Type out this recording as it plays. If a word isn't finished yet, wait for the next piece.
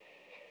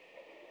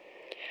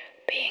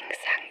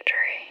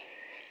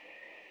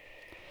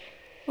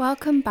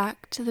Welcome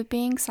back to the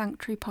Being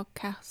Sanctuary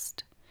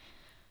podcast.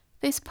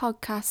 This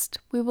podcast,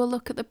 we will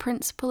look at the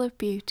principle of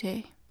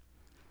beauty.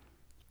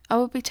 I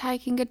will be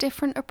taking a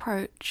different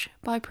approach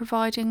by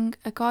providing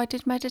a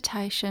guided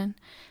meditation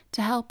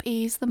to help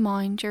ease the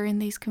mind during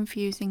these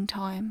confusing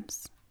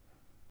times.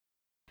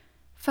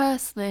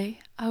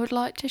 Firstly, I would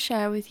like to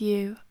share with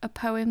you a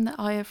poem that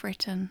I have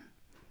written.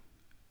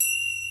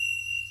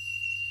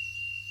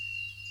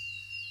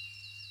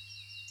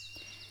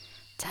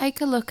 Take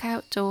a look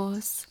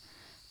outdoors.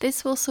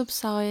 This will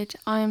subside,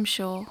 I am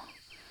sure.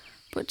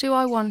 But do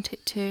I want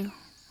it to?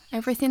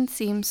 Everything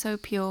seems so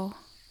pure.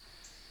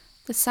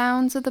 The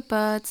sounds of the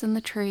birds and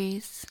the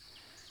trees,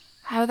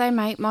 how they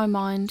make my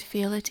mind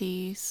feel at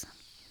ease.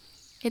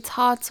 It's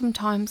hard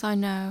sometimes, I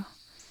know,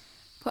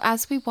 but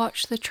as we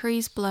watch the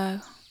trees blow,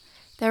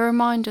 they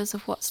remind us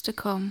of what's to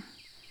come.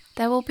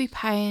 There will be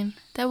pain,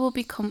 there will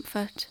be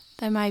comfort,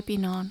 there may be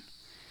none.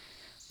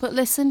 But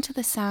listen to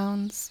the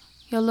sounds,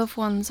 your loved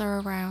ones are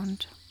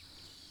around.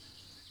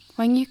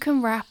 When you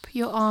can wrap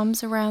your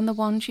arms around the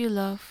ones you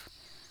love,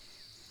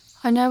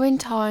 I know in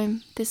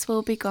time this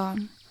will be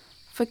gone,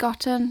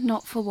 forgotten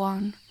not for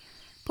one,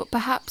 but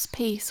perhaps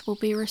peace will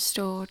be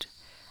restored,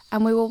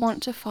 and we will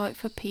want to fight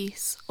for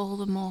peace all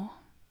the more.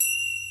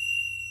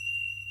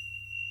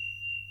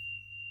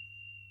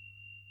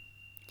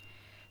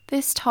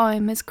 This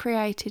time has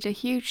created a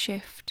huge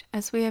shift,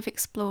 as we have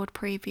explored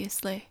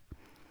previously.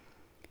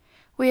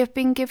 We have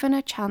been given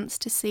a chance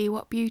to see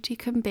what beauty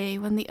can be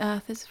when the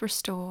earth is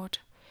restored,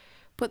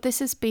 but this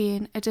has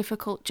been a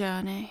difficult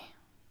journey.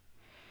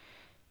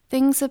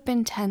 Things have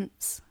been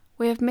tense.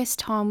 We have missed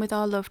time with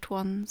our loved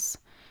ones.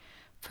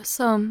 For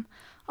some,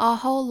 our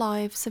whole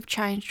lives have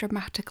changed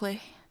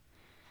dramatically.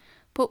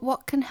 But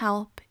what can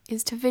help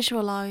is to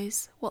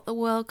visualise what the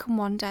world can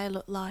one day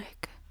look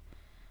like.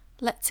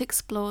 Let's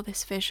explore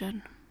this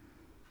vision.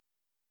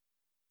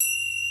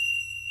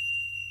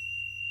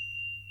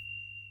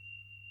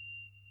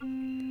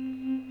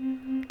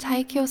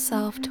 Take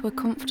yourself to a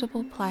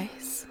comfortable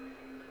place.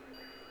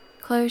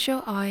 Close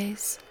your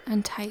eyes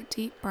and take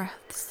deep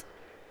breaths.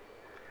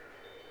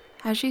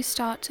 As you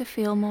start to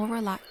feel more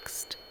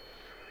relaxed,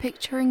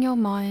 picture in your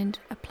mind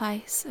a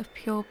place of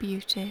pure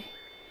beauty,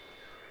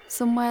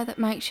 somewhere that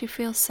makes you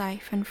feel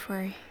safe and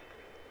free.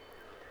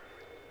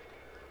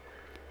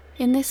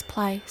 In this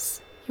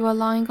place, you are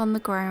lying on the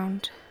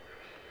ground.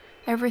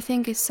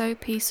 Everything is so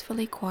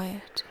peacefully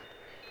quiet,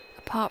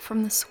 apart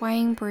from the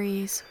swaying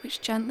breeze which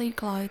gently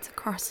glides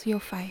across your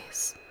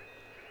face.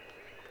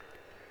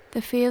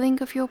 The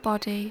feeling of your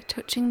body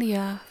touching the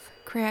earth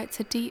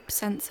creates a deep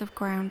sense of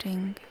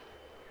grounding.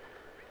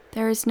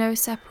 There is no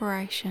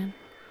separation.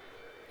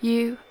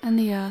 You and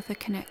the earth are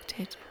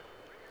connected.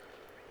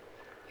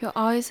 Your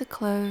eyes are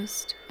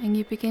closed and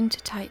you begin to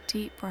take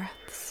deep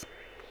breaths.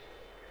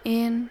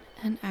 In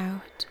and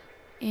out,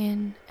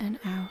 in and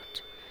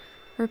out,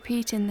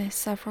 repeating this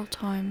several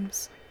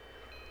times.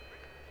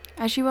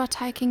 As you are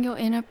taking your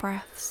inner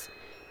breaths,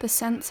 the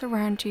scents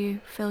around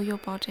you fill your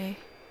body.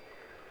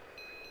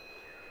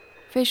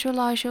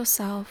 Visualize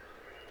yourself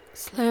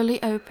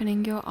slowly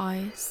opening your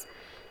eyes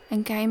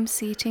and gain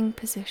seating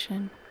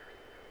position.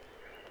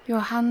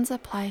 Your hands are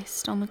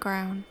placed on the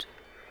ground.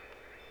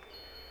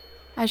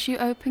 As you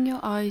open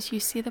your eyes, you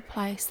see the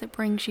place that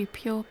brings you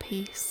pure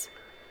peace.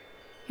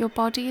 Your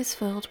body is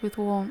filled with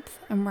warmth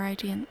and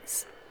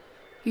radiance.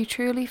 You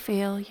truly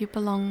feel you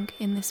belong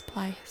in this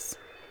place.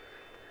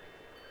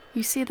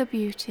 You see the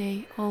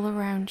beauty all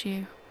around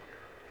you.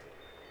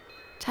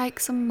 Take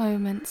some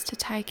moments to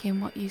take in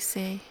what you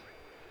see,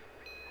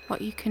 what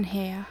you can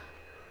hear,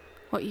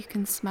 what you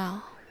can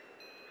smell.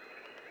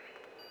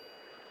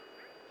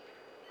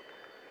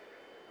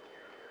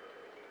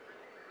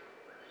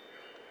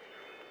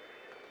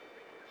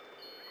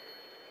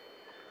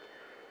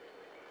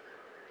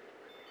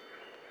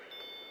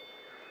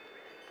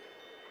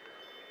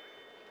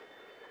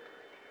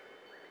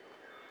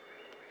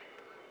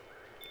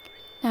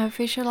 Now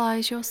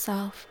visualize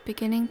yourself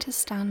beginning to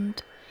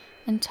stand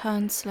and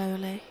turn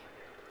slowly,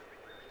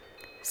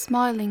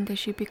 smiling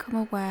as you become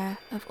aware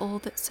of all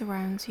that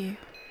surrounds you.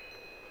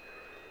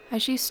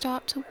 As you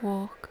start to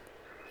walk,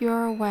 you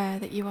are aware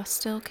that you are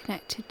still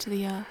connected to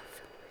the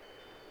earth.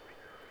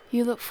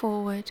 You look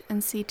forward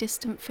and see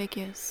distant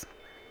figures.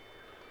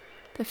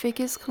 The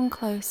figures come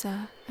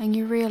closer and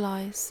you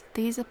realize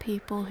these are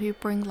people who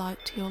bring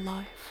light to your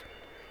life.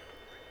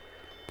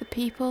 The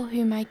people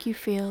who make you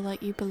feel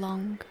like you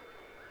belong.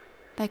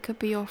 They could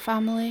be your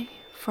family,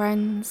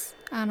 friends,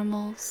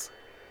 animals.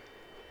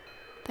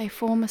 They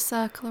form a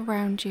circle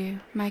around you,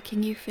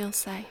 making you feel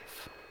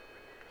safe.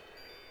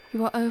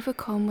 You are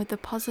overcome with the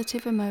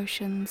positive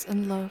emotions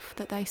and love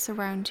that they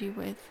surround you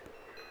with.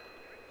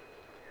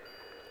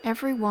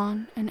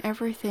 Everyone and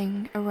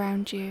everything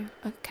around you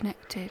are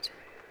connected.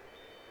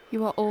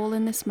 You are all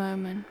in this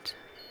moment.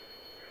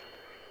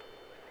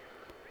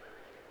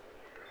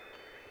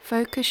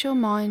 Focus your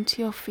mind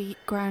to your feet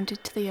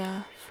grounded to the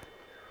earth.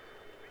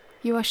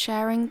 You are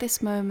sharing this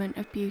moment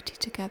of beauty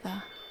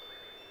together.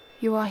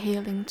 You are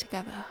healing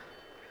together.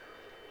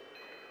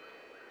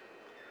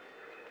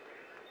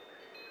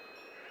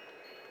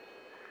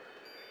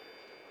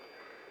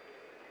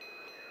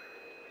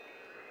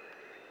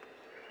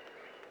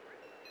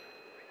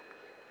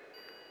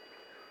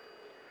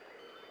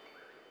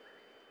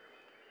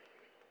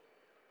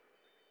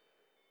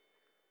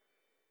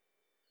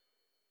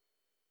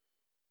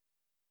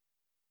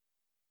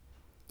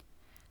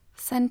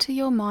 Center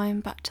your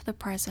mind back to the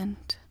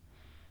present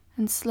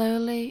and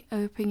slowly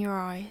open your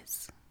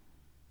eyes.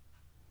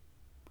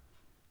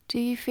 Do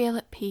you feel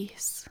at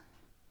peace?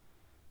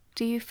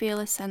 Do you feel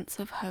a sense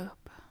of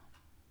hope?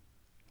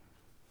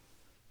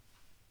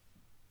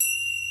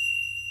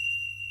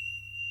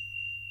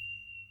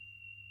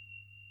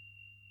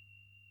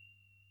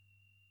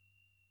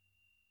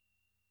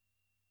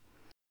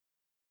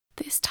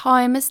 This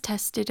time has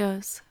tested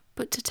us,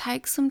 but to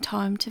take some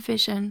time to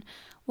vision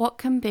what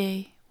can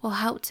be will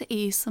help to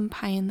ease some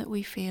pain that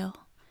we feel.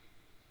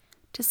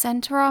 To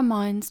centre our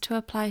minds to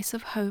a place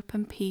of hope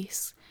and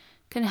peace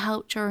can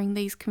help during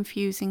these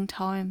confusing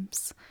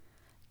times.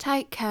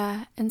 Take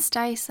care and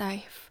stay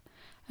safe,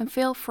 and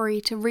feel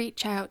free to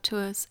reach out to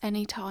us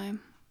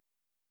anytime.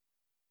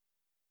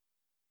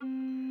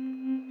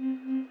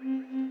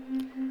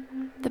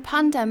 The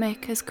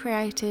pandemic has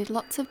created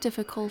lots of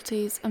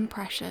difficulties and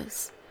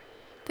pressures.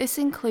 This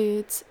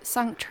includes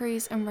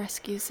sanctuaries and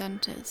rescue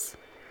centres.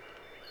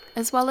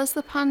 As well as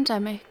the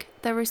pandemic,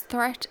 there is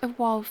threat of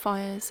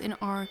wildfires in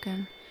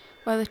Oregon,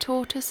 where the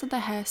Tortoise of the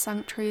Hare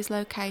Sanctuary is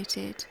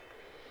located.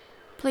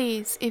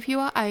 Please, if you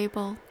are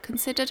able,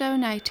 consider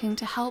donating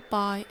to help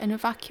buy an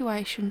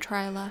evacuation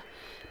trailer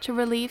to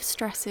relieve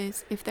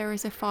stresses if there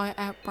is a fire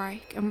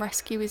outbreak and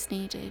rescue is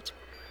needed.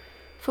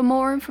 For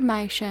more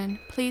information,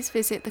 please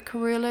visit the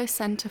Carrillo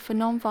Centre for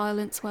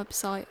Nonviolence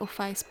website or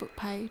Facebook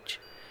page.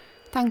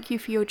 Thank you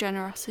for your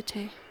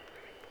generosity.